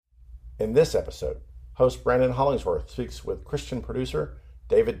In this episode, host Brandon Hollingsworth speaks with Christian producer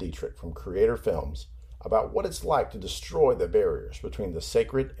David Dietrich from Creator Films about what it's like to destroy the barriers between the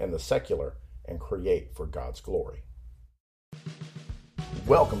sacred and the secular and create for God's glory.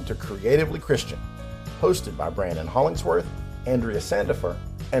 Welcome to Creatively Christian, hosted by Brandon Hollingsworth, Andrea Sandifer,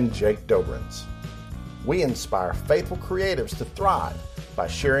 and Jake Dobrins. We inspire faithful creatives to thrive by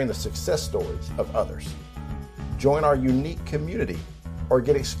sharing the success stories of others. Join our unique community or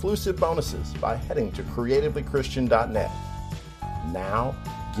get exclusive bonuses by heading to creativelychristian.net. Now,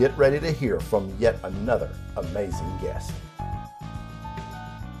 get ready to hear from yet another amazing guest.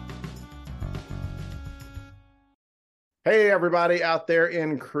 Hey, everybody out there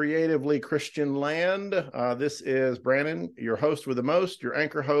in Creatively Christian land. This is Brandon, your host with the most, your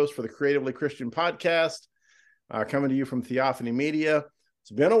anchor host for the Creatively Christian podcast, coming to you from Theophany Media. It's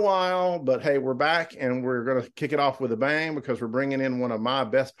been a while, but hey, we're back and we're going to kick it off with a bang because we're bringing in one of my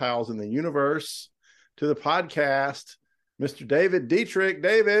best pals in the universe to the podcast, Mr. David Dietrich.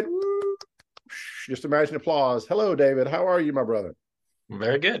 David, woo, just imagine applause. Hello, David. How are you, my brother?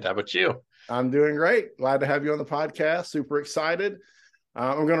 Very good. How about you? I'm doing great. Glad to have you on the podcast. Super excited.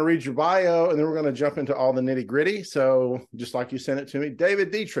 I'm going to read your bio and then we're going to jump into all the nitty gritty. So just like you sent it to me,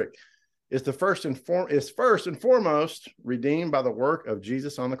 David Dietrich is first and foremost redeemed by the work of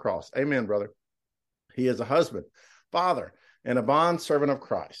Jesus on the cross. Amen, brother. He is a husband, father, and a bond servant of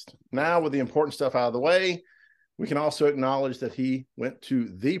Christ. Now, with the important stuff out of the way, we can also acknowledge that he went to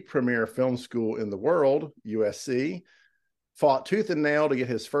the premier film school in the world, USC, fought tooth and nail to get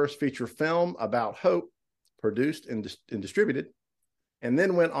his first feature film about hope produced and distributed, and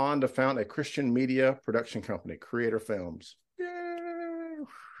then went on to found a Christian media production company, Creator Films.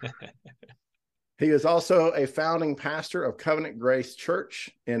 He is also a founding pastor of Covenant Grace Church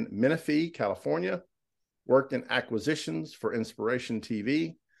in Menifee, California, worked in acquisitions for Inspiration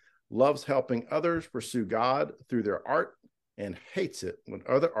TV, loves helping others pursue God through their art, and hates it when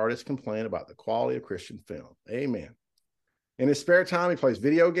other artists complain about the quality of Christian film. Amen. In his spare time, he plays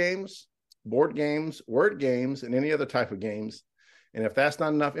video games, board games, word games, and any other type of games. And if that's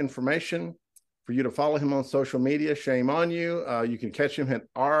not enough information for you to follow him on social media, shame on you. You can catch him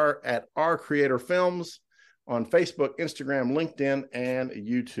at our Creator Films on Facebook, Instagram, LinkedIn, and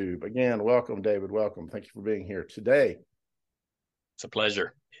YouTube. Again, welcome, David. Welcome. Thank you for being here today. It's a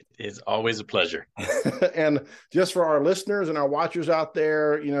pleasure. It is always a pleasure. And just for our listeners and our watchers out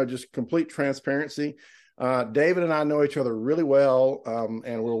there, just complete transparency. David and I know each other really well,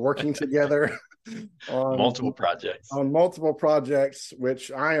 and we're working together on multiple projects,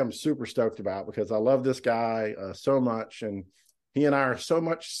 which I am super stoked about because I love this guy so much, and he and I are so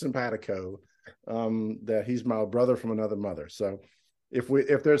much simpatico that he's my brother from another mother. So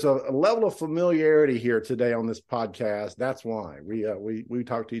if there's a level of familiarity here today on this podcast, that's why we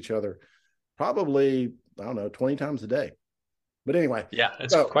talk to each other probably, I don't know, 20 times a day. But anyway, yeah,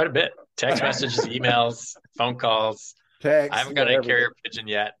 it's quite a bit. Text messages, emails, phone calls. Text, I haven't got a carrier pigeon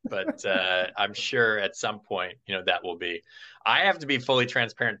yet, but I'm sure at some point, that will be. I have to be fully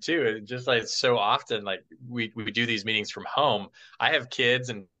transparent too. Just like so often, like we do these meetings from home. I have kids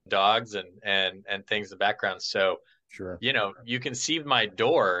and dogs and things in the background. So, sure, you can see my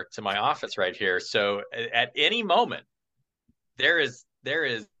door to my office right here. So at any moment, there is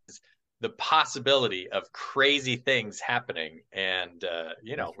the possibility of crazy things happening, and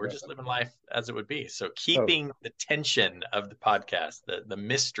we're just living life as it would be. So keeping the tension of the podcast, the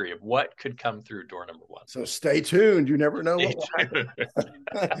mystery of what could come through door number one. So stay tuned. You never know what will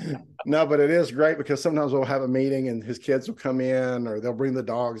happen. No, but it is great because sometimes we'll have a meeting and his kids will come in or they'll bring the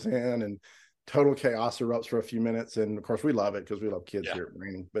dogs in and total chaos erupts for a few minutes. And of course we love it because we love kids here at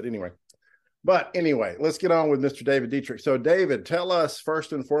Branding. But anyway, let's get on with Mr. David Dietrich. So David, tell us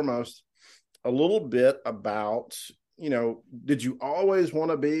first and foremost a little bit about, did you always want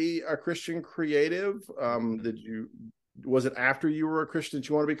to be a Christian creative? Was it after you were a Christian that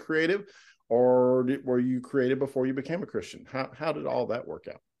you want to be creative, or were you creative before you became a Christian? How did all that work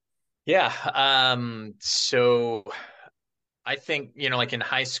out? Yeah. So I think, like in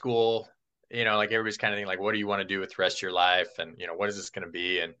high school, like everybody's kind of thinking like, what do you want to do with the rest of your life? And, what is this going to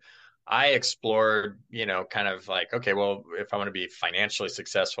be? And I explored, kind of like, okay, well, if I want to be financially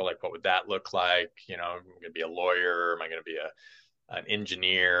successful, like what would that look like? I'm going to be a lawyer. Am I going to be an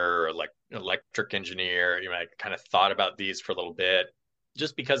engineer or like electric engineer? I kind of thought about these for a little bit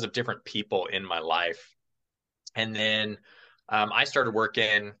just because of different people in my life. And then I started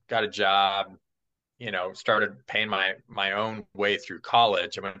working, got a job, started paying my own way through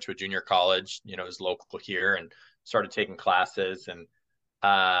college. I went to a junior college, it was local here, and started taking classes. And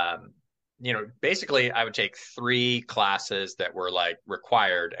basically I would take three classes that were like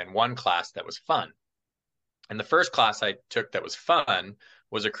required and one class that was fun. And the first class I took that was fun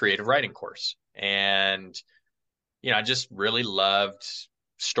was a creative writing course. And, I just really loved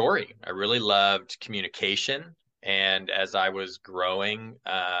story. I really loved communication. And as I was growing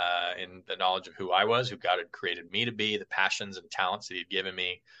in the knowledge of who I was, who God had created me to be, the passions and talents that He'd given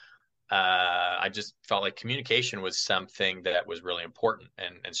me, I just felt like communication was something that was really important,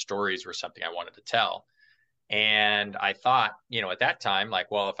 and stories were something I wanted to tell. And I thought, at that time,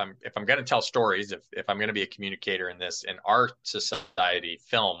 like, well, if I'm going to tell stories, if I'm going to be a communicator in this, in our society,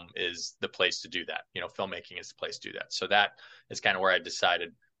 film is the place to do that. Filmmaking is the place to do that. So that is kind of where I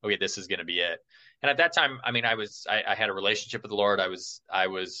decided, okay, this is going to be it. And at that time, I mean, I had a relationship with the Lord. I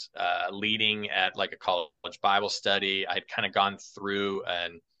was leading at like a college Bible study. I had kind of gone through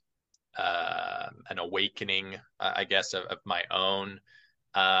an awakening, I guess, of my own.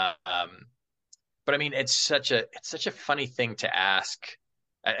 Um, but I mean, it's such a funny thing to ask,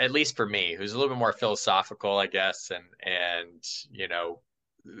 at least for me, who's a little bit more philosophical, I guess, and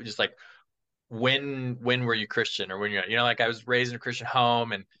just like when were you Christian, or when like I was raised in a Christian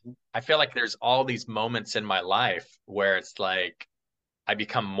home, and I feel like there's all these moments in my life where it's like I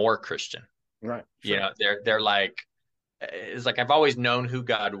become more Christian. Right. Sure. They're like it's like I've always known who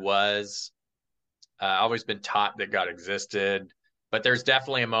God was. Always been taught that God existed, but there's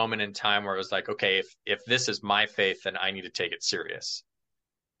definitely a moment in time where it was like, okay, if this is my faith, then I need to take it serious.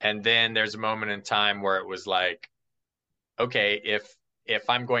 And then there's a moment in time where it was like, okay, if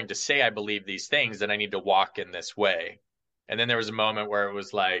I'm going to say I believe these things, then I need to walk in this way. And then there was a moment where it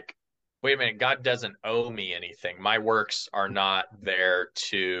was like, wait a minute, God doesn't owe me anything. My works are not there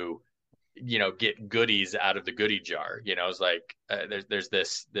to, get goodies out of the goodie jar. It's like there's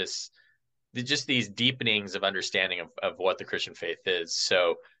this just these deepenings of understanding of what the Christian faith is.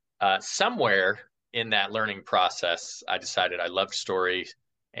 So somewhere in that learning process, I decided I loved story,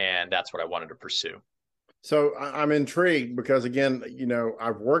 and that's what I wanted to pursue. So I'm intrigued because, again,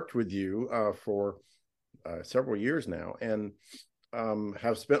 I've worked with you for several years now, and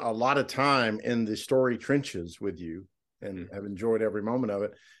have spent a lot of time in the story trenches with you, and have enjoyed every moment of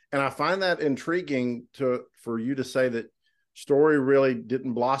it. And I find that intriguing for you to say that story really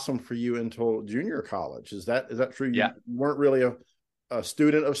didn't blossom for you until junior college. Is that true? Yeah. You weren't really a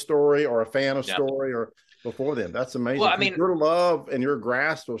student of story or a fan of Yeah. story or before then. That's amazing. Well, I mean, your love and your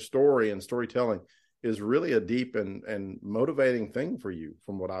grasp of story and storytelling is really a deep and motivating thing for you,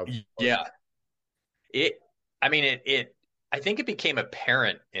 from what I've heard. yeah, I mean, I think it became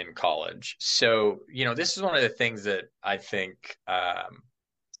apparent in college. So, this is one of the things that I think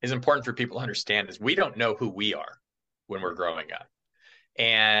is important for people to understand is we don't know who we are when we're growing up.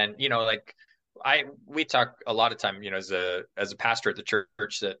 And, like we talk a lot of time, as a pastor at the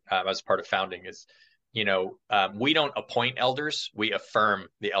church that I was part of founding is, we don't appoint elders, we affirm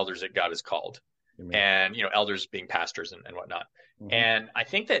the elders that God has called. Amen. And, elders being pastors and whatnot. Mm-hmm. And I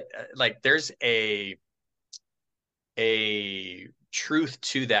think that like there's a truth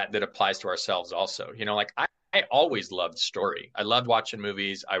to that applies to ourselves also. Like I always loved story. I loved watching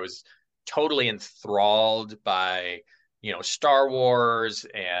movies. I was totally enthralled by, Star Wars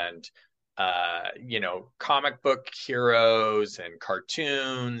and, comic book heroes and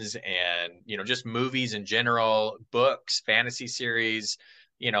cartoons and, just movies in general, books, fantasy series,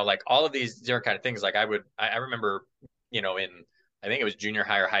 like all of these different kind of things. Like I remember, I think it was junior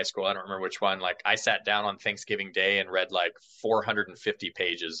high or high school. I don't remember which one. Like I sat down on Thanksgiving Day and read like 450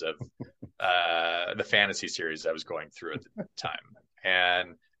 pages of the fantasy series I was going through at the time.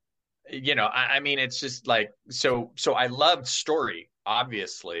 And, I mean, it's just like, so I loved story,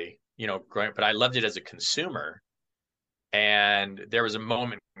 obviously, growing, but I loved it as a consumer. And there was a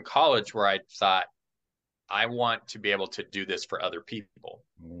moment in college where I thought, I want to be able to do this for other people.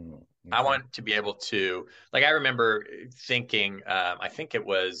 Okay. I want to be able to, like, I remember thinking, I think it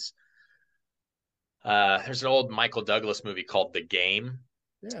was, there's an old Michael Douglas movie called The Game.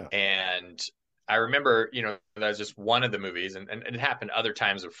 Yeah. And I remember, that was just one of the movies, and it happened other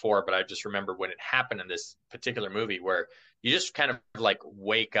times before, but I just remember when it happened in this particular movie where you just kind of like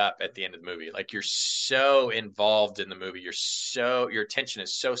wake up at the end of the movie. Like you're so involved in the movie. Your attention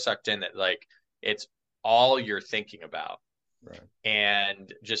is so sucked in that like, it's all you're thinking about. Right.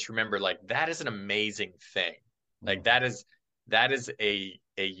 And just remember, like, that is an amazing thing. Like that is a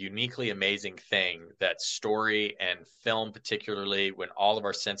uniquely amazing thing that story and film, particularly when all of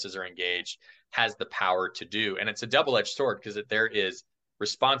our senses are engaged, has the power to do. And it's a double-edged sword because there is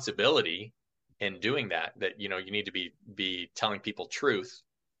responsibility in doing that you need to be telling people truth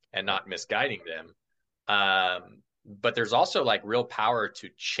and not misguiding them. but there's also like real power to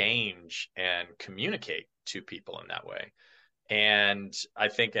change and communicate to people in that way. And I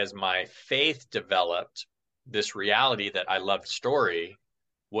think as my faith developed, this reality that I loved story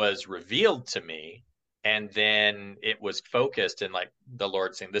was revealed to me. And then it was focused and like the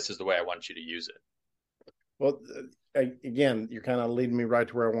Lord saying, this is the way I want you to use it. Well, again, you're kind of leading me right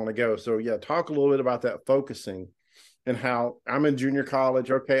to where I want to go. So yeah, talk a little bit about that focusing and how I'm in junior college.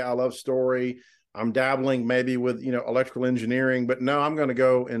 Okay, I love story. I'm dabbling maybe with, electrical engineering, but no, I'm going to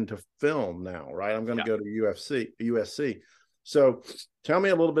go into film now, right? I'm going to go to USC. So tell me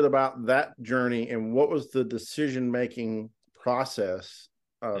a little bit about that journey and what was the decision-making process,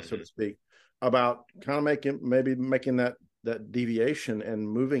 so to speak, about kind of making that deviation and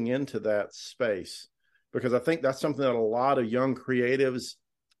moving into that space. Because I think that's something that a lot of young creatives,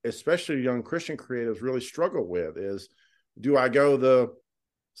 especially young Christian creatives, really struggle with is, do I go the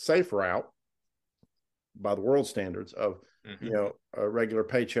safe route by the world standards of, a regular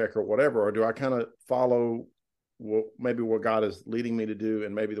paycheck or whatever, or do I kind of follow maybe what God is leading me to do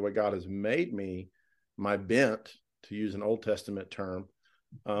and maybe the way God has made me, my bent, to use an Old Testament term,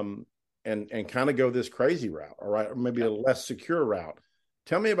 and kind of go this crazy route, all right, or maybe a less secure route.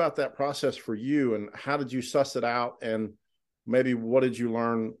 Tell me about that process for you and how did you suss it out and maybe what did you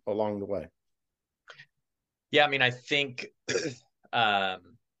learn along the way? Yeah, I mean, I think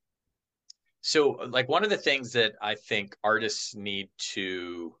so like one of the things that I think artists need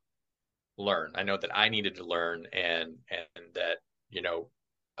to learn, I know that I needed to learn and that,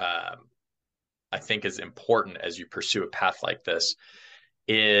 I think is important as you pursue a path like this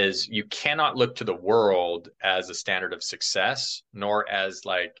is you cannot look to the world as a standard of success, nor as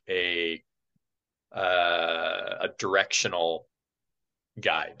like a directional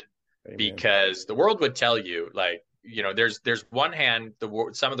guide. Amen. Because the world would tell you like, there's one hand,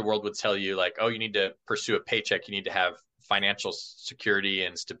 some of the world would tell you like, oh, you need to pursue a paycheck, you need to have financial security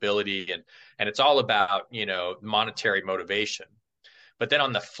and stability, and it's all about monetary motivation. But then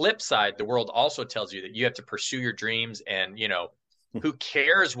on the flip side, the world also tells you that you have to pursue your dreams and who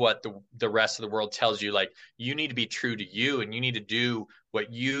cares what the rest of the world tells you? Like you need to be true to you and you need to do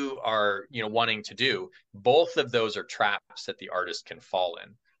what you are, wanting to do. Both of those are traps that the artist can fall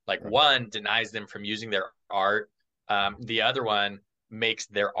in. Like one denies them from using their art. The other one makes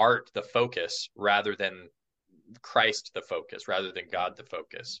their art the focus rather than Christ the focus, rather than God the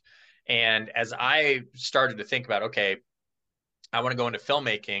focus. And as I started to think about, okay, I want to go into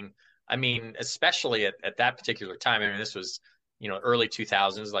filmmaking. I mean, especially at that particular time, I mean, this was, early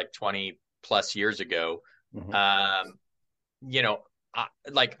 2000s, like 20 plus years ago. Mm-hmm.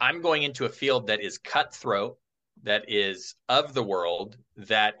 I'm going into a field that is cutthroat, that is of the world,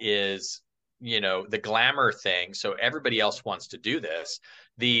 that is, the glamour thing. So everybody else wants to do this.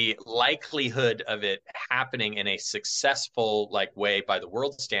 The likelihood of it happening in a successful like way by the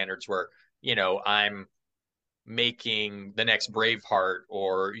world standards where, I'm making the next Braveheart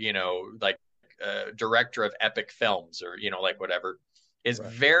or, like director of epic films or, like whatever is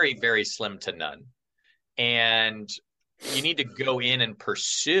very, very slim to none. And you need to go in and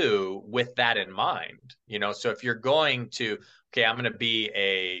pursue with that in mind, so if you're going to, okay, I'm going to be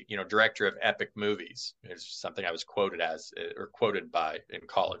a, director of epic movies. It's something I was quoted as or quoted by in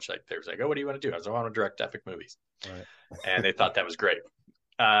college. Like there's like, oh, what do you want to do? I was like, I want to direct epic movies. Right. And they thought that was great.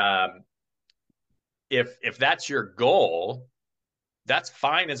 If that's your goal, that's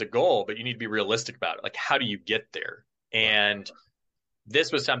fine as a goal, but you need to be realistic about it. Like, how do you get there? And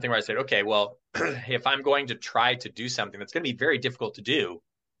this was something where I said, okay, well, if I'm going to try to do something that's going to be very difficult to do,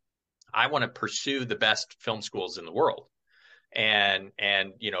 I want to pursue the best film schools in the world and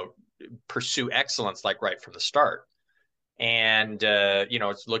pursue excellence like right from the start. And,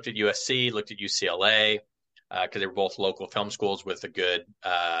 it's looked at USC, looked at UCLA, because they were both local film schools with a good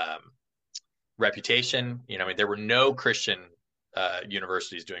reputation. I mean, there were no Christian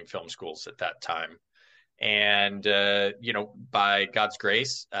universities doing film schools at that time. And, by God's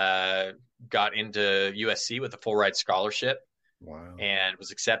grace, got into USC with a full ride scholarship. Wow. And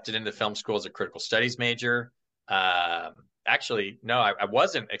was accepted into film school as a critical studies major. Actually, no, I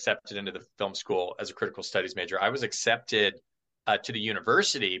wasn't accepted into the film school as a critical studies major. I was accepted to the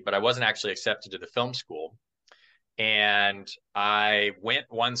university, but I wasn't actually accepted to the film school. And I went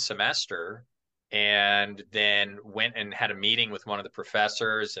one semester and then went and had a meeting with one of the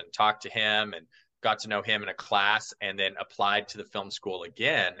professors and talked to him and got to know him in a class, and then applied to the film school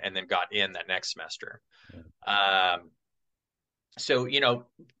again and then got in that next semester. Yeah. So,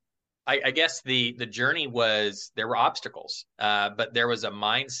 I guess the journey was, there were obstacles, but there was a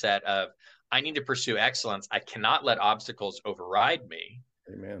mindset of, I need to pursue excellence. I cannot let obstacles override me.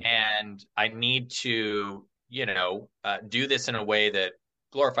 Amen. And I need to, do this in a way that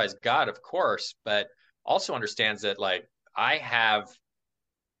glorifies God, of course, but also understands that like I have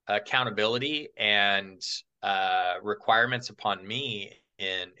accountability and requirements upon me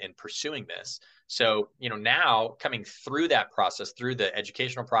in pursuing this. So, now coming through that process, through the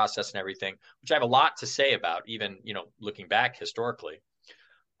educational process and everything, which I have a lot to say about, even, looking back historically,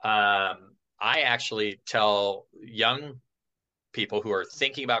 I actually tell young people who are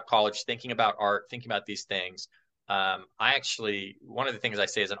thinking about college, thinking about art, thinking about these things. One of the things I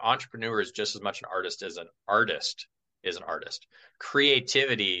say is an entrepreneur is just as much an artist as an artist is an artist.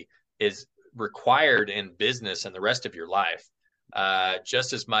 Creativity is required in business and the rest of your life,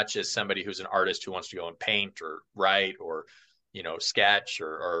 just as much as somebody who's an artist who wants to go and paint or write or, sketch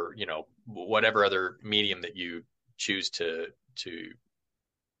or whatever other medium that you choose to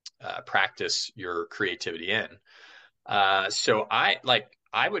practice your creativity in. So I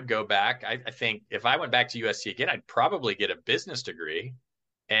would go back. I think if I went back to USC again, I'd probably get a business degree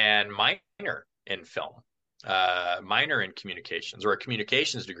and minor in film, minor in communications, or a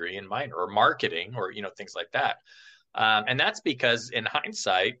communications degree and minor, or marketing, or things like that. And that's because in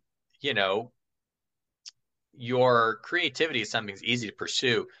hindsight, your creativity is something that's easy to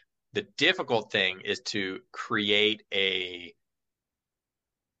pursue. The difficult thing is to create a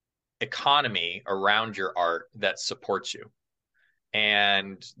economy around your art that supports you.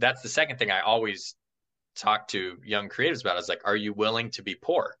 And that's the second thing I always talk to young creatives about is like, are you willing to be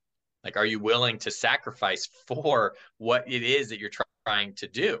poor? Like, are you willing to sacrifice for what it is that you're trying to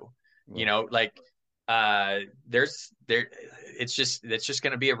do? It's just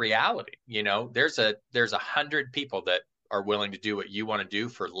going to be a reality. There's 100 people that are willing to do what you want to do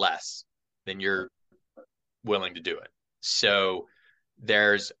for less than you're willing to do it. So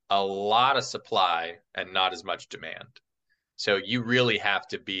there's a lot of supply and not as much demand. So you really have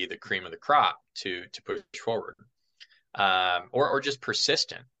to be the cream of the crop to push forward, or just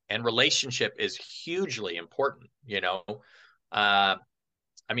persistent. And relationship is hugely important.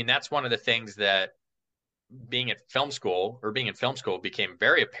 That's one of the things that being in film school became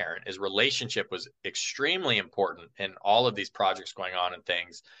very apparent, is relationship was extremely important in all of these projects going on and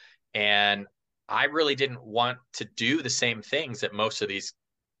things. And I really didn't want to do the same things that most of these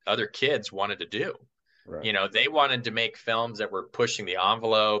other kids wanted to do. Right. They wanted to make films that were pushing the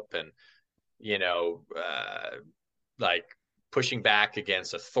envelope and, like pushing back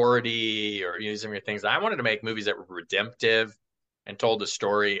against authority or using things. I wanted to make movies that were redemptive and told the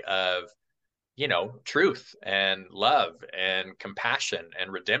story of, truth and love and compassion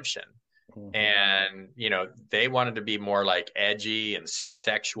and redemption. Mm-hmm. And, they wanted to be more like edgy and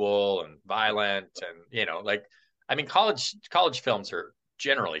sexual and violent. And, college films are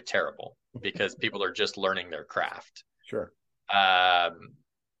generally terrible because people are just learning their craft. Sure. That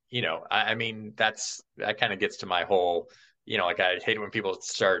kind of gets to my whole, I hate it when people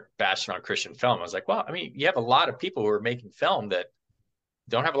start bashing on Christian film. I was like, well, you have a lot of people who are making film that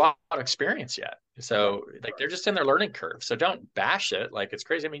don't have a lot of experience yet. So like, they're just in their learning curve. So don't bash it like it's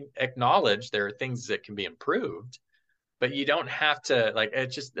crazy. Acknowledge there are things that can be improved, but you don't have to, like,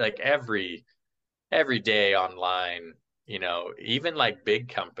 it's just like every day online, even like big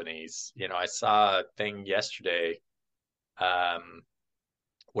companies, I saw a thing yesterday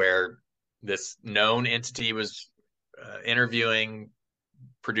where this known entity was interviewing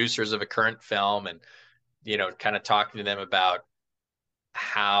producers of a current film and, kind of talking to them about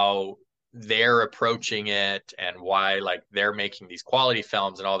how they're approaching it and why like they're making these quality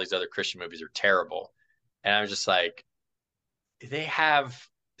films and all these other Christian movies are terrible. And I was just like, they have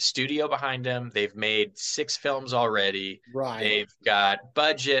studio behind them. They've made 6 films already. Right. They've got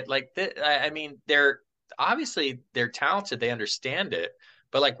budget. Like, they're talented. They understand it.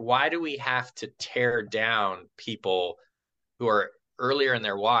 But like, why do we have to tear down people who are earlier in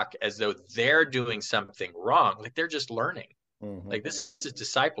their walk as though they're doing something wrong? Like, they're just learning. Mm-hmm. Like, this is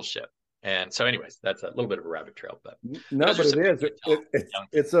discipleship. And so anyways, that's a little bit of a rabbit trail, but no, but it is.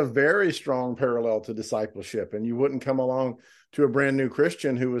 It's a very strong parallel to discipleship. And you wouldn't come along to a brand new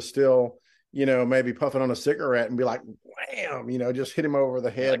Christian who was still, maybe puffing on a cigarette and be like, wham, just hit him over the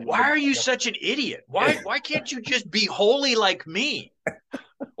head. Like, why are you such an idiot? Why can't you just be holy like me?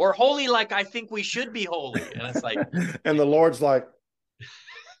 Or holy like I think we should be holy? And it's like, and the Lord's like,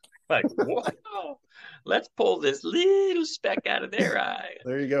 wow. Let's pull this little speck out of their eye.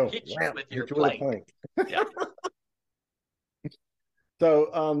 There you go. Hit you with your plank. Yeah.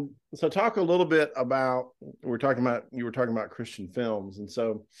 So talk a little bit about, you were talking about Christian films. And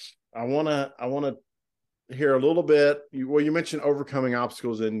so I want to hear a little bit. You mentioned overcoming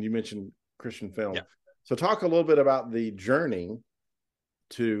obstacles and you mentioned Christian film. Yeah. So talk a little bit about the journey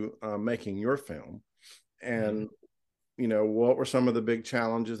to making your film and what were some of the big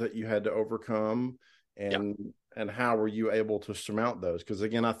challenges that you had to overcome, Yeah. and how were you able to surmount those? Because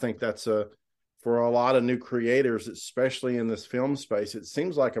again, I think that's for a lot of new creators, especially in this film space, it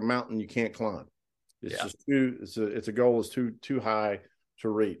seems like a mountain you can't climb. It's Yeah. just it's a goal is too high to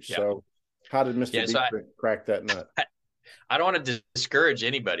reach. Yeah. So how did Mr. Yeah. So Dietrich crack that nut? I don't want to discourage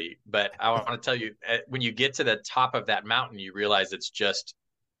anybody, but I want to tell you, when you get to the top of that mountain, you realize it's just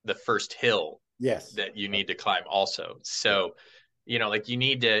the first hill Yes. that you need to climb also. So, like you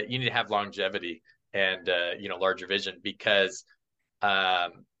need to have longevity and, larger vision because, so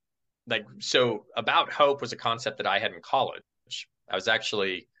About Hope was a concept that I had in college. I was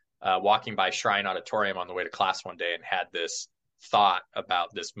actually walking by Shrine Auditorium on the way to class one day and had this thought about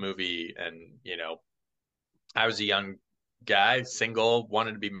this movie. And, I was a young guy, single,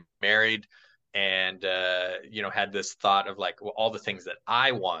 wanted to be married, and had this thought of like, well, all the things that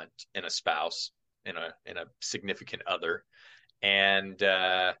I want in a spouse, in a significant other, and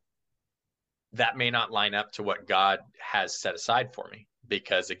that may not line up to what God has set aside for me,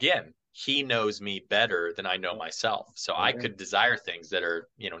 because again, he knows me better than I know myself. So I could desire things that are,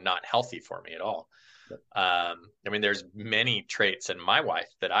 not healthy for me at all. There's many traits in my wife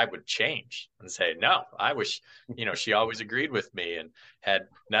that I would change and say, no, I wish, she always agreed with me and had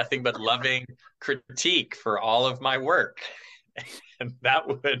nothing but loving critique for all of my work. And that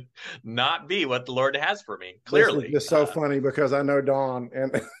would not be what the Lord has for me, clearly. It's so funny because I know Dawn,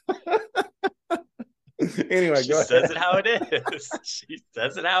 and anyway, she says it how it is. She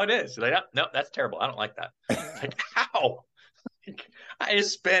says it how it is. She's like, no, that's terrible. I don't like that. Like, how? I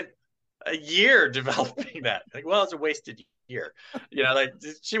just spent a year developing that. Like, well, it's a wasted year.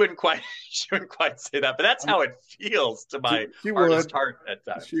 She wouldn't quite say that, but that's how it feels to my artist heart at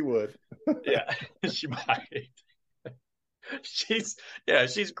times. She would. Yeah, she might. She's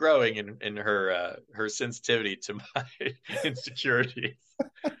growing in her sensitivity to my insecurities.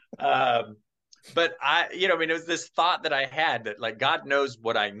 But it was this thought that I had that like God knows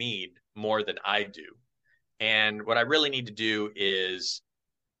what I need more than I do. And what I really need to do is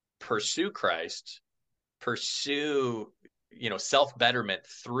pursue Christ, pursue, self-betterment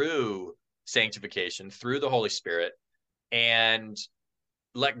through sanctification, through the Holy Spirit, and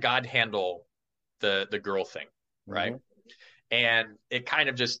let God handle the girl thing. Right. Mm-hmm. And it kind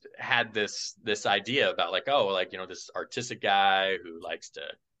of just had this idea about like, this artistic guy who likes to,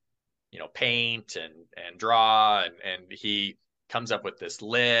 paint and draw, and he comes up with this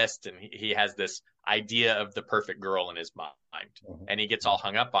list, and he has this idea of the perfect girl in his mind, mm-hmm. and he gets all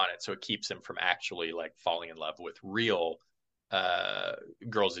hung up on it. So it keeps him from actually like falling in love with real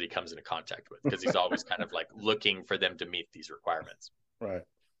girls that he comes into contact with, because he's always kind of like looking for them to meet these requirements. Right.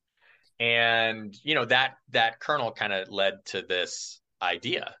 And, that kernel kind of led to this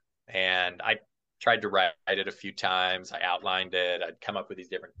idea, and I tried to write it a few times. I outlined it. I'd come up with these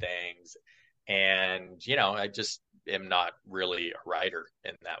different things, and, I just am not really a writer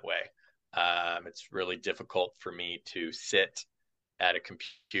in that way. It's really difficult for me to sit at a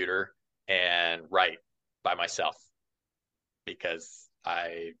computer and write by myself, because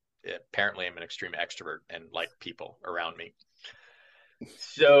I apparently am an extreme extrovert and like people around me.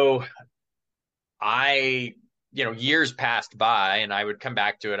 So years passed by, and I would come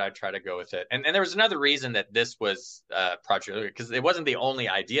back to it. I'd try to go with it. And there was another reason that this was project, because it wasn't the only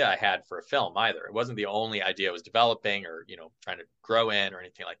idea I had for a film either. It wasn't the only idea I was developing or, trying to grow in or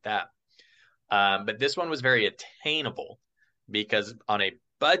anything like that. But this one was very attainable, because on a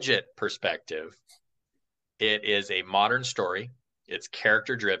budget perspective, it is a modern story. It's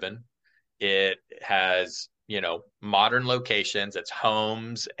character driven. It has, modern locations. It's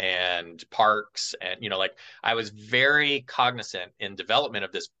homes and parks. And, I was very cognizant in development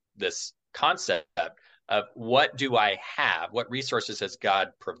of this concept of what do I have? What resources has God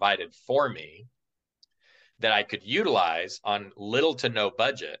provided for me that I could utilize on little to no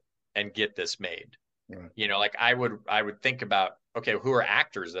budget and get this made? Right. I would think about, okay, who are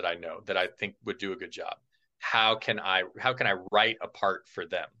actors that I know that I think would do a good job? How can I write a part for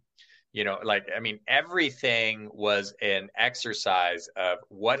them? Everything was an exercise of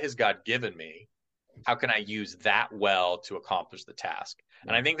what has God given me? How can I use that well to accomplish the task?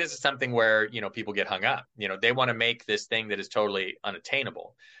 And I think this is something where, people get hung up. They want to make this thing that is totally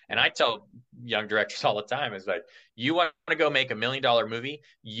unattainable. And I tell young directors all the time, is like, you want to go make $1 million movie?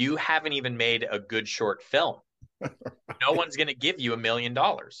 You haven't even made a good short film. No one's going to give you $1 million.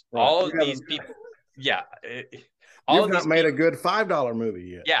 Right. All of these people. Yeah. You've not made a good $5 movie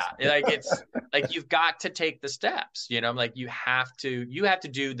yet. Yeah, it's like you've got to take the steps. You have to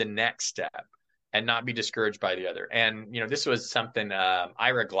do the next step. and not be discouraged by the other. And, this was something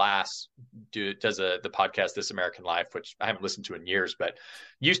Ira Glass does the podcast, This American Life, which I haven't listened to in years, but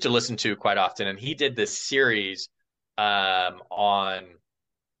used to listen to quite often. And he did this series on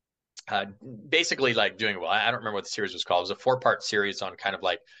basically like doing, well, I don't remember what the series was called. It was a 4-part series on kind of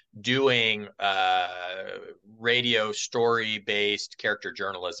like doing radio story-based character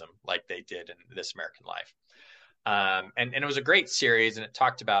journalism like they did in This American Life. And it was a great series, and it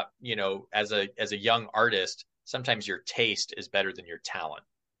talked about, as a young artist, sometimes your taste is better than your talent.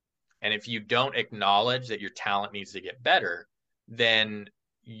 And if you don't acknowledge that your talent needs to get better, then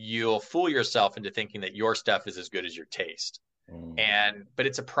you'll fool yourself into thinking that your stuff is as good as your taste. But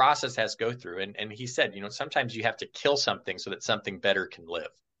it's a process that has to go through. And he said, sometimes you have to kill something so that something better can live.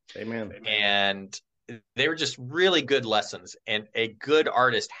 Amen. And they were just really good lessons. And a good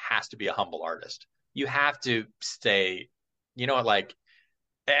artist has to be a humble artist. You have to stay,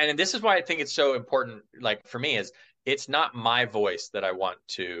 and this is why I think it's so important. Like for me, is it's not my voice that I want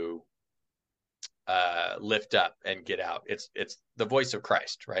to lift up and get out. It's the voice of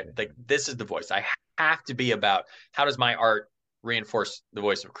Christ, right? Like this is the voice. I have to be about how does my art reinforce the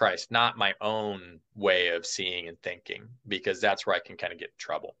voice of Christ, not my own way of seeing and thinking, because that's where I can kind of get in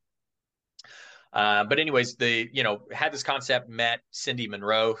trouble. But anyways, they, had this concept, met Cindy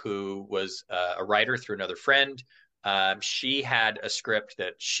Monroe, who was a writer through another friend. She had a script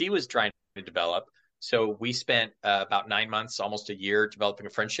that she was trying to develop. So we spent about 9 months, almost a year, developing a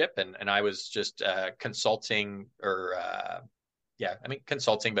friendship. And I was just consulting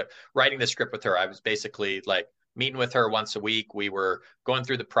consulting, but writing the script with her. I was basically like meeting with her once a week. We were going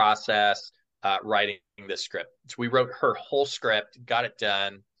through the process, writing the script. So we wrote her whole script, got it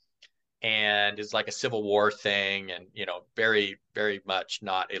done. And it's like a Civil War thing, and very, very much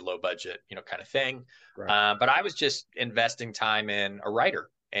not a low budget, kind of thing. Right. But I was just investing time in a writer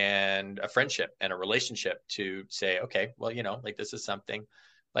and a friendship and a relationship to say, okay, well, like this is something,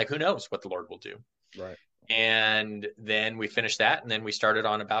 like who knows what the Lord will do. Right. And then we finished that, and then we started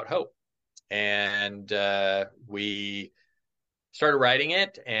on About Hope, and we started writing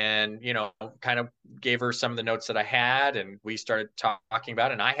it, and kind of gave her some of the notes that I had, and we started talking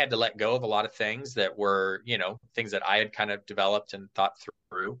about it. And I had to let go of a lot of things that were things that I had kind of developed and thought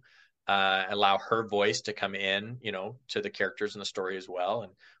through, allow her voice to come in to the characters in the story as well.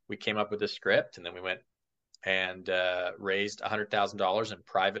 And we came up with a script, and then we went and raised $100,000 in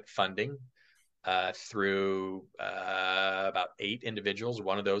private funding through about 8 individuals.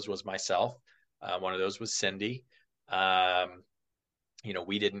 One of those was myself. One of those was Cindy.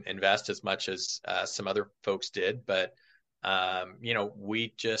 We didn't invest as much as some other folks did, but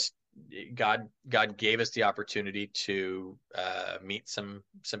we just, God gave us the opportunity to meet some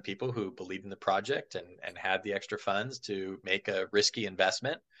people who believed in the project and had the extra funds to make a risky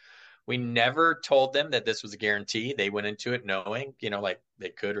investment. We never told them that this was a guarantee. They went into it knowing, like they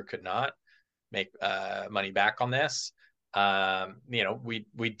could or could not make money back on this.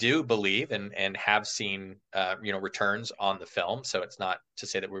 We do believe and have seen returns on the film. So it's not to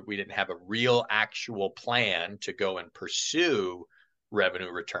say that we didn't have a real actual plan to go and pursue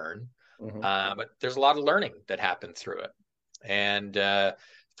revenue return. Mm-hmm. But there's a lot of learning that happened through it. And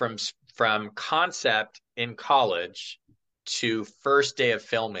from concept in college to first day of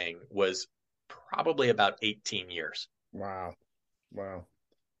filming was probably about 18 years. Wow.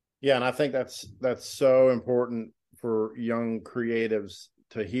 Yeah, and I think that's so important for young creatives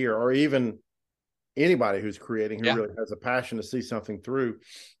to hear, or even anybody who's creating who really has a passion to see something through,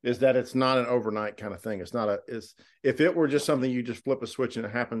 is that it's not an overnight kind of thing. If it were just something you just flip a switch and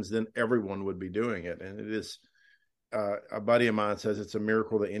it happens, then everyone would be doing it. And it is, a buddy of mine says it's a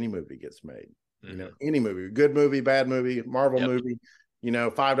miracle that any movie gets made. Mm-hmm. Any movie, good movie, bad movie, Marvel movie,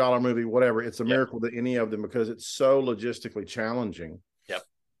 $5 movie, whatever. It's a miracle that any of them, because it's so logistically challenging.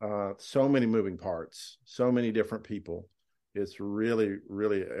 So many moving parts, so many different people. It's really,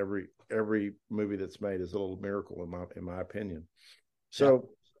 really every movie that's made is a little miracle in my opinion. So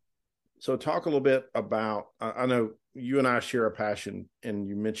talk a little bit about, I know you and I share a passion, and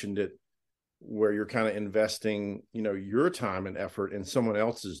you mentioned it, where you're kind of investing, your time and effort in someone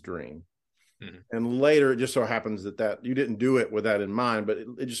else's dream. Mm-hmm. And later it just so happens that you didn't do it with that in mind, but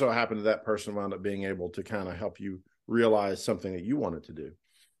it just so happened that person wound up being able to kind of help you realize something that you wanted to do.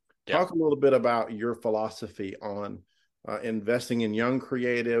 Talk a little bit about your philosophy on investing in young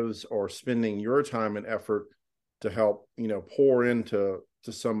creatives, or spending your time and effort to help, pour into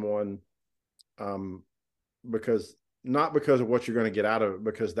someone, because not because of what you're going to get out of it,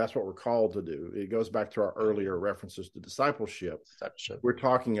 because that's what we're called to do. It goes back to our earlier references to discipleship. We're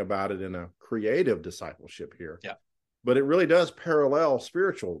talking about it in a creative discipleship here. but it really does parallel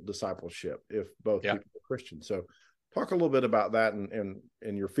spiritual discipleship if both Yeah. people are Christian. So talk a little bit about that and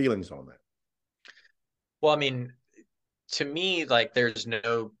your feelings on that. Well, I mean, to me, like there's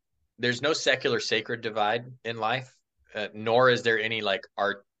no secular sacred divide in life, nor is there any like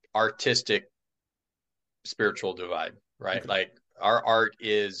artistic spiritual divide, right? Okay. Like our art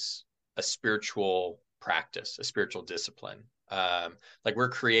is a spiritual practice, a spiritual discipline. Like we're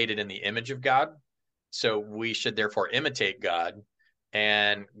created in the image of God, so we should therefore imitate God.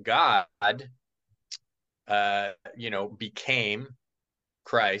 And God, became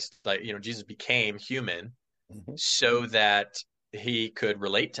Christ, like, Jesus became human Mm-hmm. so that he could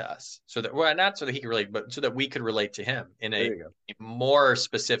relate to us. So that, well, not so that he could relate, but so that we could relate to him in There a you more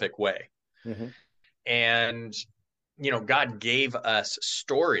specific way. go. Mm-hmm. And, God gave us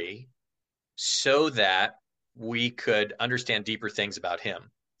story so that we could understand deeper things about him.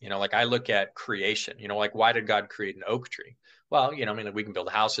 Like I look at creation, like why did God create an oak tree? Well, I mean, like we can build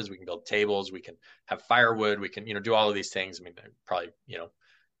houses, we can build tables, we can have firewood, we can, do all of these things. I mean, probably,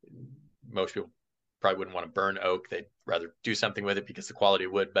 most people probably wouldn't want to burn oak. They'd rather do something with it because the quality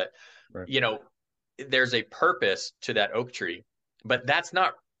of wood. But, Right. There's a purpose to that oak tree, but that's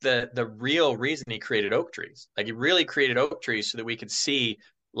not the real reason he created oak trees. Like he really created oak trees so that we could see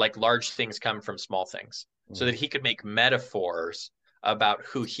like large things come from small things, so that he could make metaphors about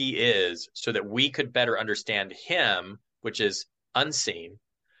who he is so that we could better understand him, which is unseen,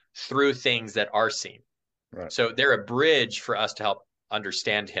 through things that are seen. Right. So they're a bridge for us to help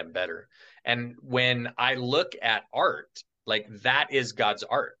understand him better. And when I look at art, like that is God's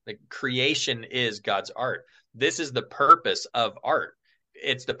art. Like creation is God's art. This is the purpose of art.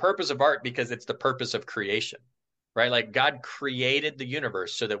 It's the purpose of art because it's the purpose of creation, right? Like God created the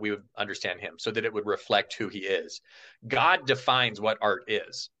universe so that we would understand him, so that it would reflect who he is. God defines what art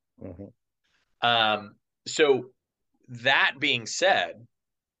is. Mm-hmm. So that being said,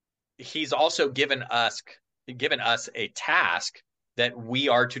 he's also given us a task that we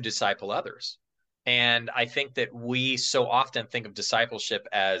are to disciple others. And I think that we so often think of discipleship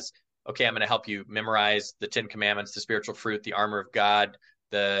as, okay, I'm going to help you memorize the 10 Commandments, the spiritual fruit, the armor of God,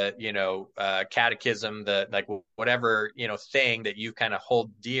 the, catechism, the like whatever, thing that you kind of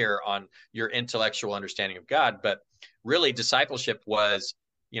hold dear on your intellectual understanding of God. But really discipleship was,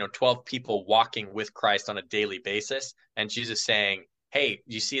 12 people walking with Christ on a daily basis. And Jesus saying, hey,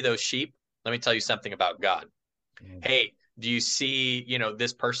 do you see those sheep? Let me tell you something about God. Mm-hmm. Hey, do you see,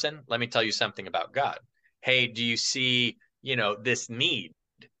 this person? Let me tell you something about God. Hey, do you see, this need?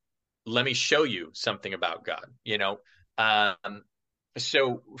 Let me show you something about God.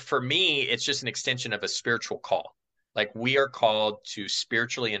 So for me, it's just an extension of a spiritual call. Like we are called to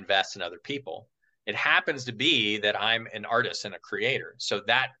spiritually invest in other people. It happens to be that I'm an artist and a creator. So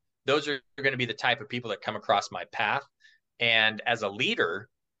that those are going to be the type of people that come across my path. And as a leader,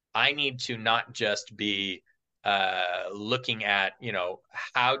 I need to not just be looking at,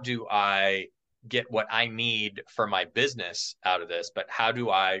 how do I get what I need for my business out of this, but how do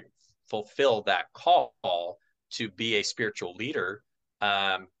I fulfill that call to be a spiritual leader,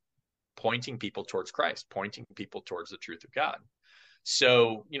 pointing people towards Christ, pointing people towards the truth of God.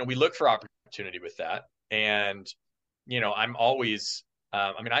 So, we look for opportunity with that. And, I'm always,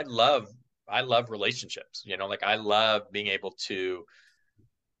 I love relationships, like I love being able to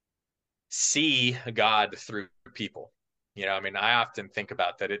see God through people. I often think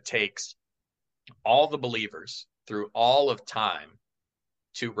about that. It takes all the believers through all of time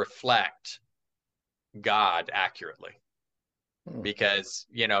to reflect God accurately. Because,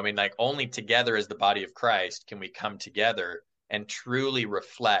 like only together as the body of Christ can we come together and truly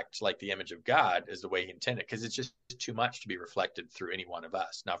reflect like the image of God is the way he intended. Because it's just too much to be reflected through any one of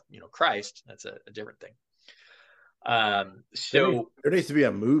us. Now, Christ, that's a different thing. So there needs to be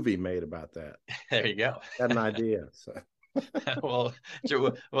a movie made about that. There you go. Got an idea. So. well,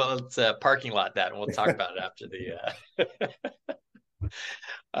 it's a parking lot that, and we'll talk about it after the.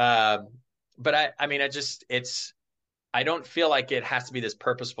 But I don't feel like it has to be this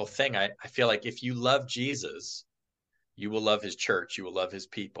purposeful thing. I feel like if you love Jesus, you will love his church. You will love his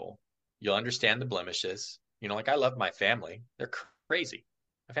people. You'll understand the blemishes. Like I love my family. They're crazy.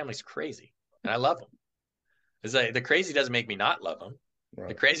 My family's crazy, and I love them. It's like the crazy doesn't make me not love them. Right.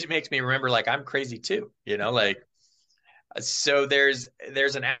 The crazy makes me remember like I'm crazy too. Like so there's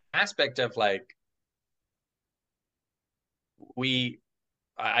an aspect of like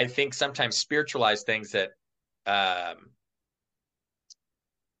I think sometimes spiritualize things that are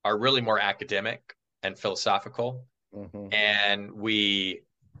really more academic and philosophical. Mm-hmm. And we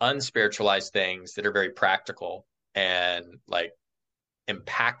unspiritualize things that are very practical and like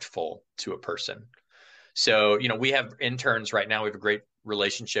impactful to a person. So, we have interns right now. We have a great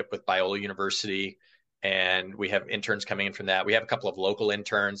relationship with Biola University, and we have interns coming in from that. We have a couple of local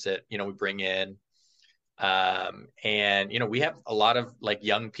interns that, we bring in. And, we have a lot of like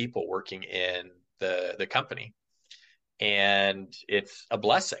young people working in the company, and it's a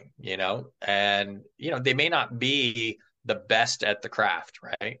blessing, and, they may not be the best at the craft,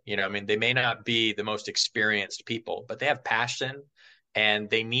 right? I mean, they may not be the most experienced people, but they have passion, and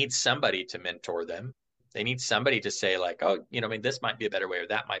they need somebody to mentor them. They need somebody to say like, oh, I mean, this might be a better way, or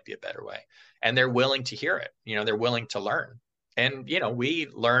that might be a better way. And they're willing to hear it. They're willing to learn. And, we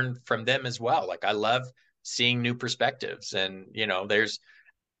learn from them as well. Like, I love seeing new perspectives, and, there's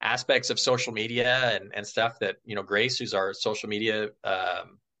aspects of social media and stuff that, Grace, who's our social media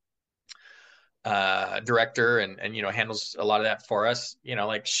director, and handles a lot of that for us,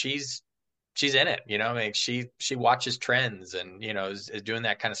 like she's in it, I mean, she watches trends, and is doing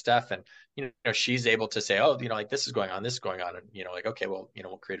that kind of stuff, and she's able to say, oh, like this is going on, and like, okay, well,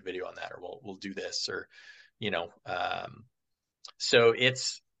 we'll create a video on that, or we'll do this, or so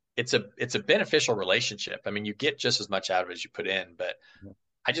it's a beneficial relationship. I mean, you get just as much out of it as you put in, but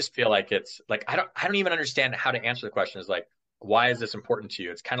I just feel like it's like I don't even understand how to answer the question. Is like, why is this important to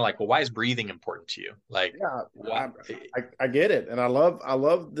you? It's kind of like, well, why is breathing important to you? Like, yeah, I get it, and I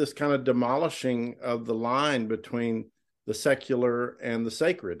love this kind of demolishing of the line between the secular and the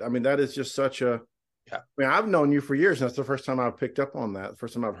sacred. I mean, that is just such a. Yeah. I mean, I've known you for years, and that's the first time I've picked up on that. The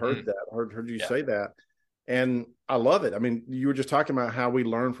first time I've heard that, heard you say that, and I love it. I mean, you were just talking about how we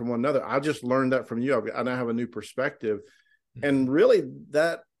learn from one another. I just learned that from you. I now have a new perspective. And really,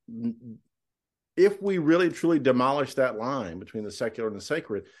 that if we really truly demolish that line between the secular and the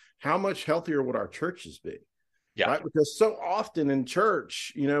sacred, how much healthier would our churches be? Yeah. Right? Because so often in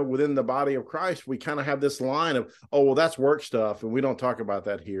church, within the body of Christ, we kind of have this line of, oh, well, that's work stuff, and we don't talk about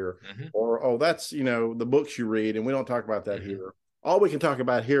that here. Or, oh, that's, the books you read, and we don't talk about that here. All we can talk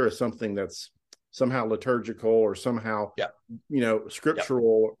about here is something that's somehow liturgical or somehow,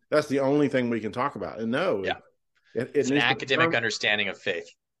 scriptural. That's the only thing we can talk about. And no, it's an academic understanding of faith.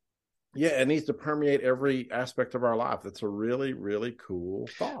 Yeah, it needs to permeate every aspect of our life. That's a really, really cool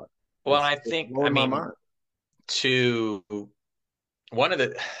thought. Well, I think, to one of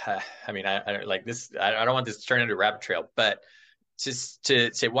the, I like this, I don't want this to turn into a rabbit trail, but just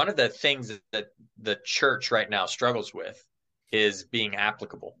to say one of the things that the church right now struggles with is being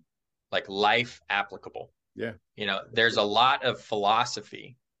applicable, like life applicable. Yeah. There's a lot of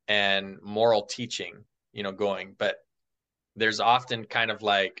philosophy and moral teaching going, but there's often kind of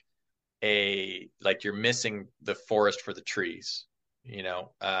like you're missing the forest for the trees,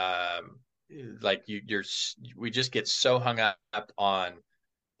 like we just get so hung up on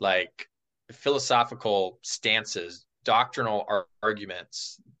like philosophical stances, doctrinal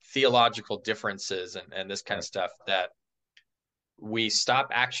arguments, theological differences, and this kind of stuff, that we stop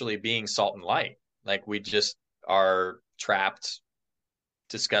actually being salt and light. Like, we just are trapped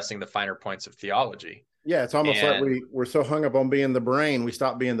discussing the finer points of theology. Yeah, it's almost like we're so hung up on being the brain, we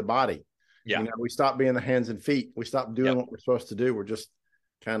stop being the body. Yeah, we stop being the hands and feet. We stop doing what we're supposed to do. We're just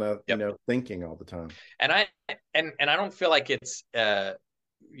kind of thinking all the time. And I don't feel like it's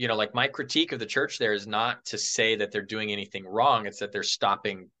like my critique of the church there is not to say that they're doing anything wrong. It's that they're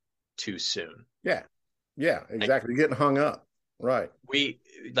stopping too soon. Yeah, exactly. You're getting hung up, right?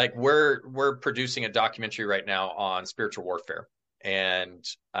 We're producing a documentary right now on spiritual warfare, and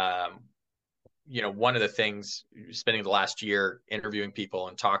one of the things, spending the last year interviewing people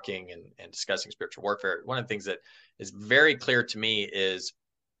and talking and discussing spiritual warfare, one of the things that is very clear to me is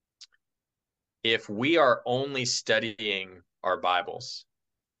if we are only studying our Bibles,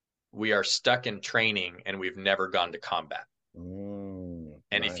 we are stuck in training and we've never gone to combat. And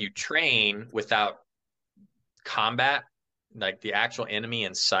if you train without combat, like the actual enemy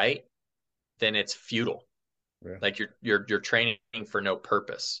in sight, then it's futile. Yeah. Like you're training for no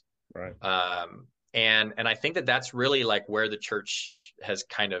purpose. Right. And I think that's really like where the church has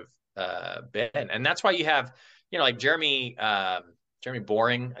kind of been. And that's why you have, like Jeremy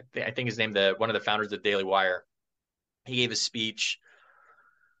Boring, I think his name, one of the founders of Daily Wire. He gave a speech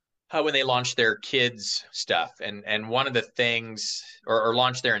when they launched their kids stuff, and one of the things, or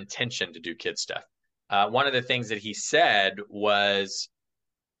launched their intention to do kids stuff. One of the things that he said was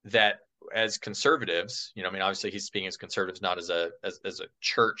that as conservatives, I mean, obviously he's speaking as conservatives, not as a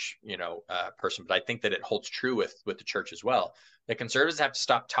church, person, but I think that it holds true with the church as well. That conservatives have to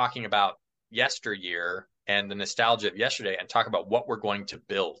stop talking about yesteryear and the nostalgia of yesterday and talk about what we're going to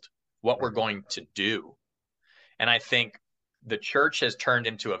build, what we're going to do. And I think the church has turned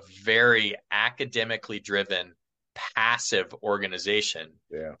into a very academically driven passive organization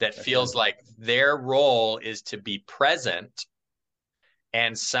Yeah. that feels like their role is to be present,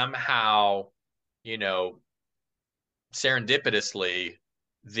 and somehow, you know, serendipitously,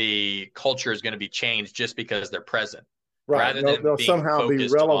 the culture is going to be changed just because they're present, Right. rather than They'll being somehow be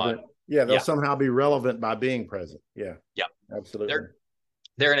focused on. relevant. Yeah. They'll Yeah, somehow be relevant by being present. Yeah. yeah. Absolutely.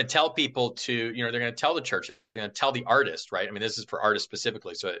 They're going to tell people to, they're going to tell the church, they're going to tell the artist, right? I mean, this is for artists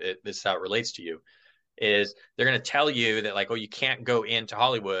specifically, so this is how it relates to you. Is they're going to tell you that, like, oh, you can't go into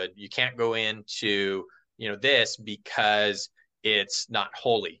Hollywood, you can't go into, this because it's not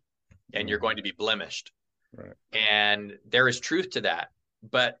holy, and you're going to be blemished. Right. And there is truth to that,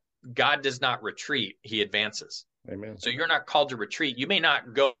 but God does not retreat; He advances. Amen. So you're not called to retreat. You may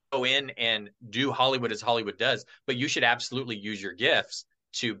not go in and do Hollywood as Hollywood does, but you should absolutely use your gifts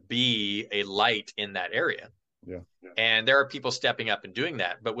to be a light in that area. Yeah. And there are people stepping up and doing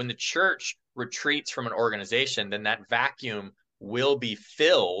that. But when the church retreats from an organization, then that vacuum will be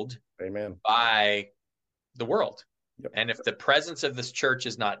filled, Amen, by the world. Yep. And if the presence of this church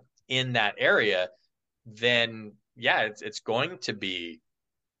is not in that area, then yeah, it's going to be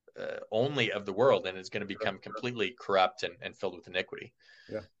only of the world, and it's going to become completely corrupt and filled with iniquity.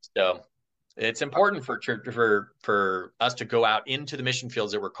 Yeah. So it's important for church, for us to go out into the mission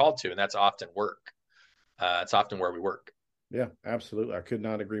fields that we're called to, and that's often work. It's often where we work. Yeah, absolutely. I could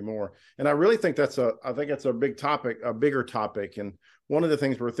not agree more. And I really think that's a big topic, a bigger topic. And one of the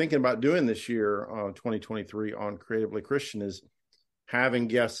things we're thinking about doing this year, 2023 on Creatively Christian, is having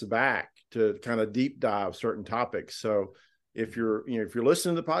guests back to kind of deep dive certain topics. So if you're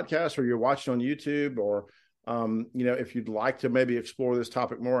listening to the podcast, or you're watching on YouTube, or if you'd like to maybe explore this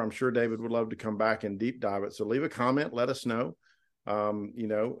topic more, I'm sure David would love to come back and deep dive it. So leave a comment, let us know,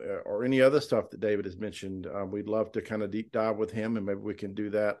 or any other stuff that David has mentioned. We'd love to kind of deep dive with him, and maybe we can do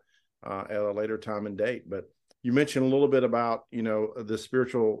that at a later time and date. But you mentioned a little bit about, the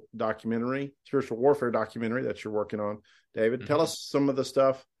spiritual warfare documentary that you're working on, David. Mm-hmm. Tell us some of the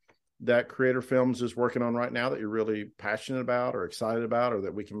stuff that Creator Films is working on right now that you're really passionate about or excited about, or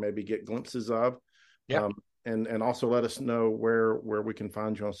that we can maybe get glimpses of. Yeah. And also let us know where we can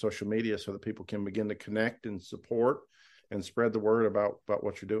find you on social media, so that people can begin to connect and support and spread the word about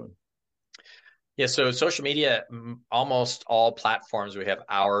what you're doing. Yeah, so social media, almost all platforms, we have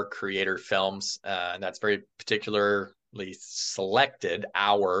Our Creator Films, and that's very particularly selected,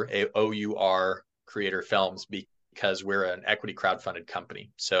 our OUR Creator Films, because we're an equity crowdfunded company.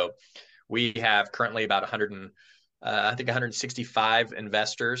 So we have currently about 165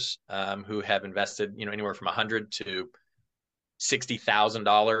 investors who have invested, anywhere from $100 to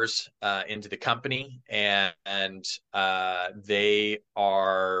 $60,000 into the company, and they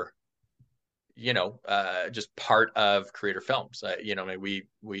are, just part of Creator Films. We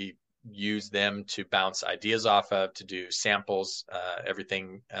use them to bounce ideas off of, to do samples,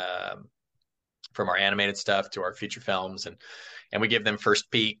 everything from our animated stuff to our feature films, and we give them first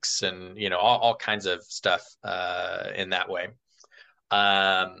peeks, and all kinds of stuff in that way.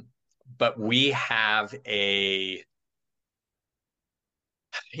 But we have a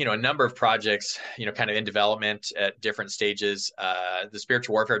number of projects, kind of in development at different stages. The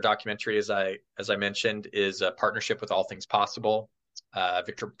spiritual warfare documentary, as I mentioned, is a partnership with All Things Possible.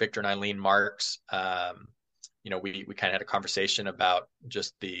 Victor and Eileen Marks. We kind of had a conversation about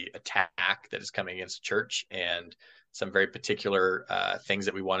just the attack that is coming against the church, and some very particular things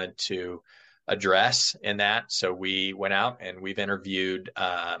that we wanted to address in that. So we went out and we've interviewed,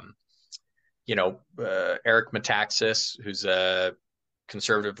 Eric Metaxas, who's a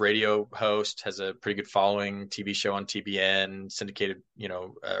conservative radio host, has a pretty good following, TV show on TBN, syndicated,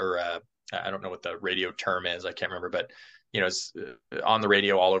 I don't know what the radio term is, I can't remember, but is on the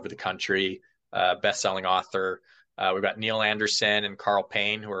radio all over the country, best-selling author. We've got Neil Anderson and Carl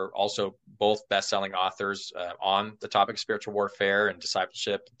Payne, who are also both best-selling authors on the topic of spiritual warfare and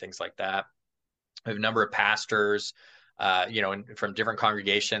discipleship and things like that. We have a number of pastors, from different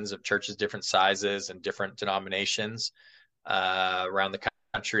congregations of churches, different sizes and different denominations around the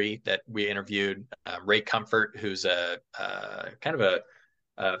country that we interviewed. Ray Comfort, who's a kind of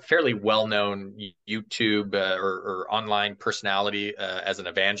a fairly well-known YouTube or online personality as an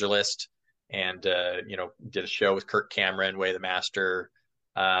evangelist, and did a show with Kirk Cameron, Way of the Master.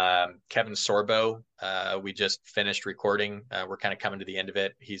 Kevin Sorbo, we just finished recording. We're kind of coming to the end of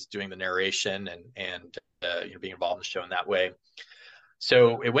it. He's doing the narration and being involved in the show in that way.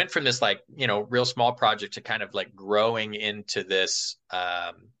 So it went from this real small project to kind of like growing into this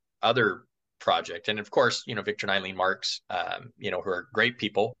other project. And of course, Victor and Eileen Marks, who are great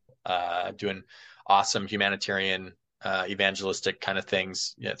people, doing awesome humanitarian evangelistic kind of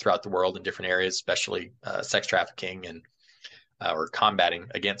things, you know, throughout the world in different areas, especially sex trafficking and or combating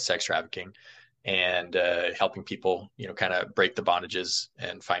against sex trafficking, and helping people, you know, kind of break the bondages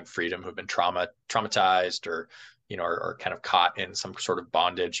and find freedom who've been traumatized or, you know, are kind of caught in some sort of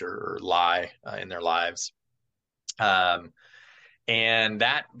bondage or lie in their lives. And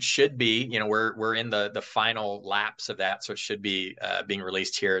that should be, you know, we're in the final laps of that, so it should be being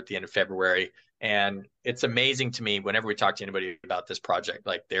released here at the end of February. And it's amazing to me whenever we talk to anybody about this project,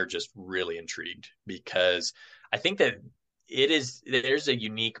 like they're just really intrigued, because I think that there's a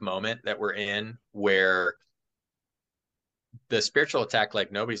unique moment that we're in where the spiritual attack,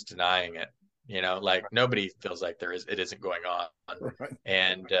 like nobody's denying it, you know, like nobody feels like it isn't going on. Right.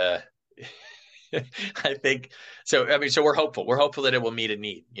 And I think so. I mean, so we're hopeful. We're hopeful that it will meet a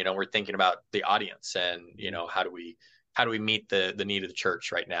need. You know, we're thinking about the audience and, you know, how do we meet the need of the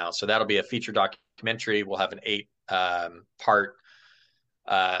church right now? So that'll be a feature documentary. We'll have an 8-part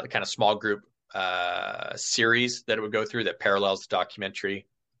kind of small group series that it would go through that parallels the documentary,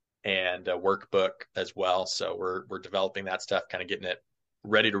 and a workbook as well. So we're developing that stuff, kind of getting it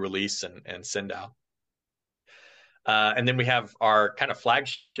ready to release and send out. And then we have our kind of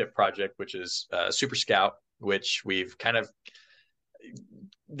flagship project, which is Super Scout, which we've kind of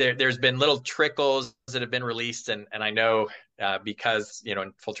there's been little trickles that have been released, and I know because, you know,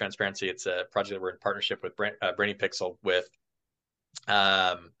 in full transparency, it's a project that we're in partnership with Brainy Pixel with.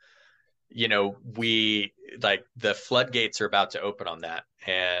 You know, we like the floodgates are about to open on that,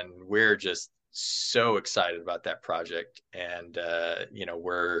 and we're just so excited about that project. And you know,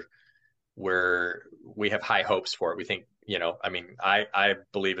 we have high hopes for it. We think, you know, I mean, I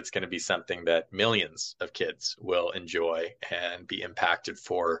believe it's going to be something that millions of kids will enjoy and be impacted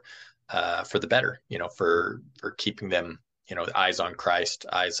for the better, you know, for keeping them, you know, eyes on Christ,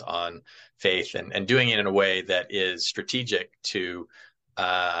 eyes on faith, and doing it in a way that is strategic to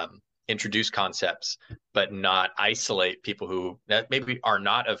introduce concepts, but not isolate people who maybe are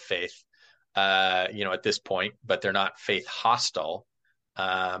not of faith, you know, at this point, but they're not faith hostile.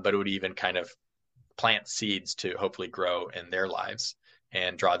 But it would even kind of plant seeds to hopefully grow in their lives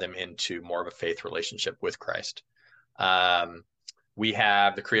and draw them into more of a faith relationship with Christ. We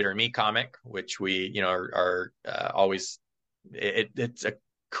have the Creator in Me comic, which we, you know, are always, it's a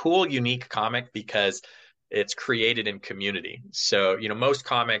cool, unique comic because it's created in community. So, you know, most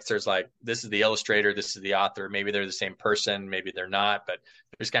comics, there's like, this is the illustrator, this is the author, maybe they're the same person, maybe they're not, but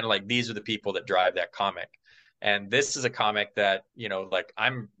there's kind of like, these are the people that drive that comic. And this is a comic that, you know, like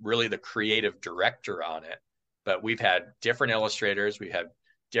I'm really the creative director on it, but we've had different illustrators, we've had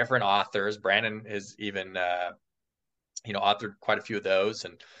different authors. Brandon has even, you know, authored quite a few of those.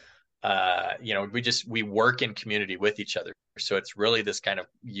 And, you know, we work in community with each other. So it's really this kind of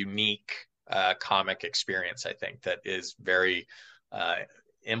unique comic experience, I think, that is very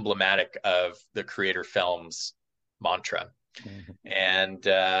emblematic of the Creator Films mantra. Mm-hmm. And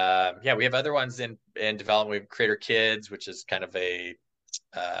yeah, we have other ones in development. We have Creator Kids, which is kind of a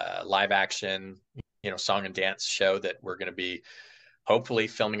live action, you know, song and dance show that we're going to be hopefully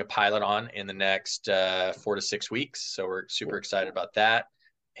filming a pilot on in the next 4 to 6 weeks. So we're super excited about that.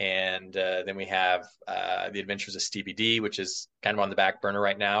 And then we have The Adventures of Stevie D, which is kind of on the back burner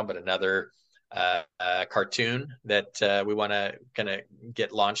right now, but another cartoon that we want to kind of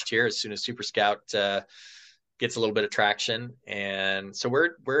get launched here as soon as Super Scout gets a little bit of traction. And so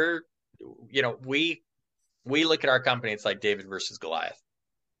we're you know, we look at our company, it's like David versus Goliath.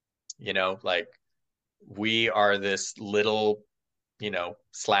 You know, like we are this little, you know,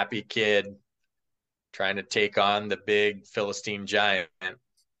 slappy kid trying to take on the big Philistine giant.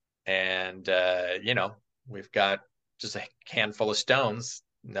 And you know, we've got just a handful of stones,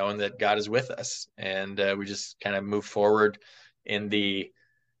 knowing that God is with us, and we just kind of move forward in the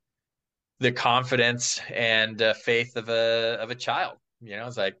confidence and faith of a child. You know,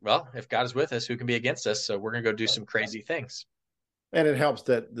 it's like, well, if God is with us, who can be against us? So we're gonna go do some crazy things. And it helps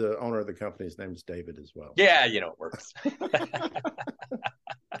that the owner of the company's name is David as well. Yeah, you know, it works.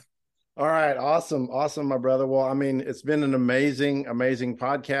 All right. Awesome. Awesome, my brother. Well, I mean, it's been an amazing, amazing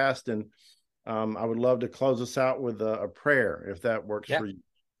podcast. And I would love to close us out with a prayer, if that works for you.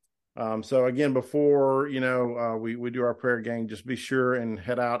 So again, before, you know, we do our prayer, gang, just be sure and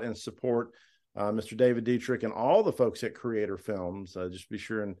head out and support Mr. David Dietrich and all the folks at Creator Films. Just be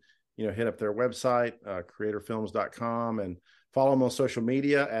sure and, you know, hit up their website, creatorfilms.com, and follow them on social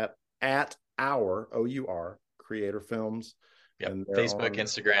media at our Creator Films. Yep. Facebook,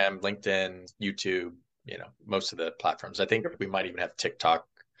 Instagram, LinkedIn, YouTube, you know, most of the platforms. I think we might even have TikTok.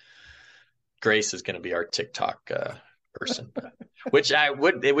 Grace is going to be our TikTok person, which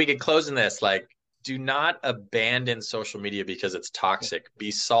we could close in this. Like, do not abandon social media because it's toxic.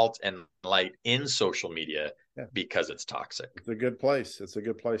 Be salt and light in social media Yeah. because it's toxic. It's a good place. It's a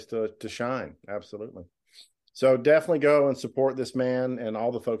good place to shine. Absolutely. So definitely go and support this man and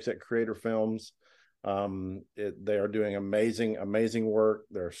all the folks at Creator Films. They are doing amazing work.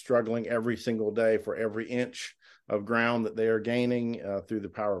 They're struggling every single day for every inch of ground that they are gaining through the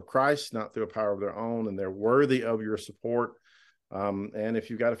power of Christ, not through a power of their own. And they're worthy of your support. And if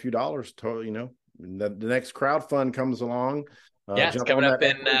you've got a few dollars, the next crowd fund comes along. It's coming up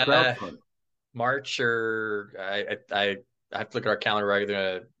in March, or I have to look at our calendar. We're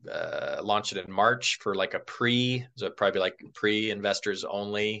going to launch it in March for like a so probably like pre-investors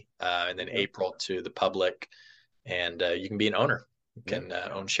only, and then April to the public. And you can be an owner. You can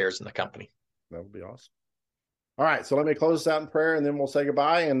own shares in the company. That would be awesome. All right, so let me close this out in prayer, and then we'll say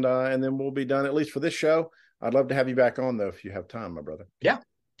goodbye, and then we'll be done, at least for this show. I'd love to have you back on, though, if you have time, my brother. Yeah.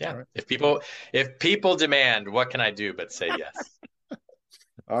 Right. If people demand, what can I do but say yes?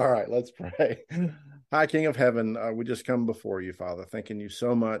 All right, let's pray. Hi, King of Heaven. We just come before you, Father, thanking you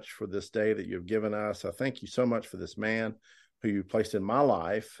so much for this day that you have given us. I thank you so much for this man who you placed in my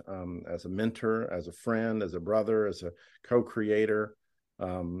life as a mentor, as a friend, as a brother, as a co-creator,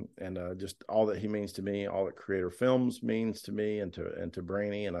 and just all that he means to me, all that Creator Films means to me and to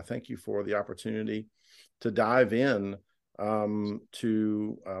Brainy. And I thank you for the opportunity to dive in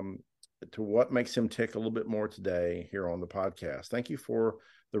to what makes him tick a little bit more today here on the podcast. Thank you for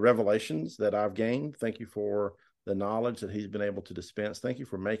the revelations that I've gained. Thank you for the knowledge that he's been able to dispense. Thank you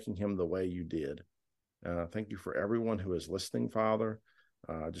for making him the way you did. Thank you for everyone who is listening, Father.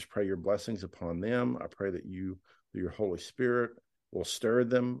 I just pray your blessings upon them. I pray that you, through your Holy Spirit, will stir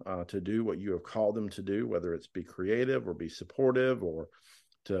them to do what you have called them to do, whether it's be creative or be supportive or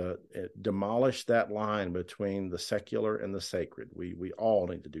to demolish that line between the secular and the sacred. We all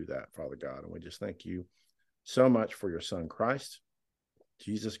need to do that, Father God. And we just thank you so much for your son, Christ,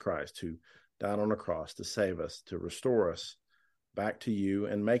 Jesus Christ, who died on a cross to save us, to restore us back to you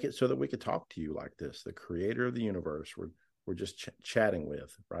and make it so that we could talk to you like this, the creator of the universe. We're just chatting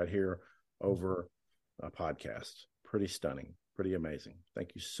with right here over a podcast. Pretty stunning, pretty amazing.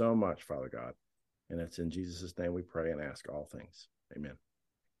 Thank you so much, Father God. And it's in Jesus' name we pray and ask all things. Amen.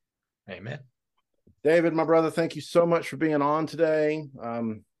 Amen. David, my brother, thank you so much for being on today.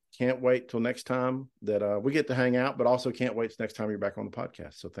 Can't wait till next time that we get to hang out, but also can't wait till next time you're back on the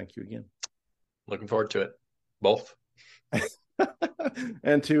podcast. So thank you again. Looking forward to it. Both.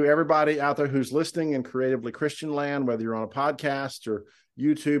 And to everybody out there who's listening in Creatively Christian Land, whether you're on a podcast or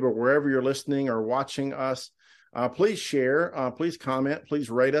YouTube or wherever you're listening or watching us, please share, please comment, please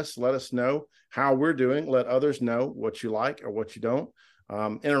rate us. Let us know how we're doing. Let others know what you like or what you don't.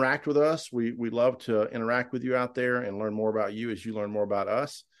 Interact with us. We love to interact with you out there and learn more about you as you learn more about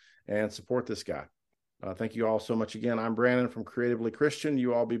us, and support this guy. Thank you all so much again. I'm Brandon from Creatively Christian.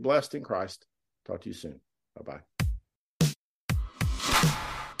 You all be blessed in Christ. Talk to you soon. Bye-bye.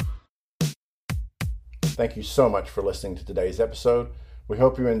 Thank you so much for listening to today's episode. We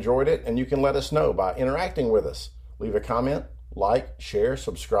hope you enjoyed it, and you can let us know by interacting with us. Leave a comment, like, share,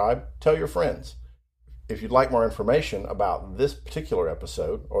 subscribe, tell your friends. If you'd like more information about this particular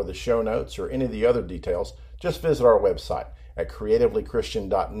episode or the show notes or any of the other details, just visit our website at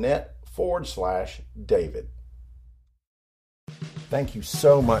creativelychristian.net/David. Thank you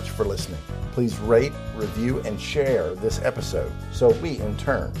so much for listening. Please rate, review, and share this episode so we, in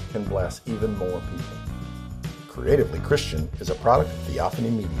turn, can bless even more people. Creatively Christian is a product of Theophany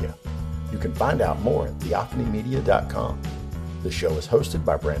Media. You can find out more at theophanymedia.com. The show is hosted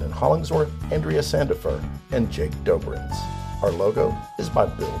by Brandon Hollingsworth, Andrea Sandifer, and Jake Dobrins. Our logo is by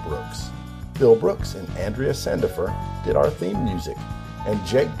Bill Brooks. Bill Brooks and Andrea Sandifer did our theme music, and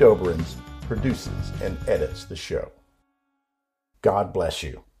Jake Dobrins produces and edits the show. God bless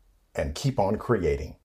you, and keep on creating.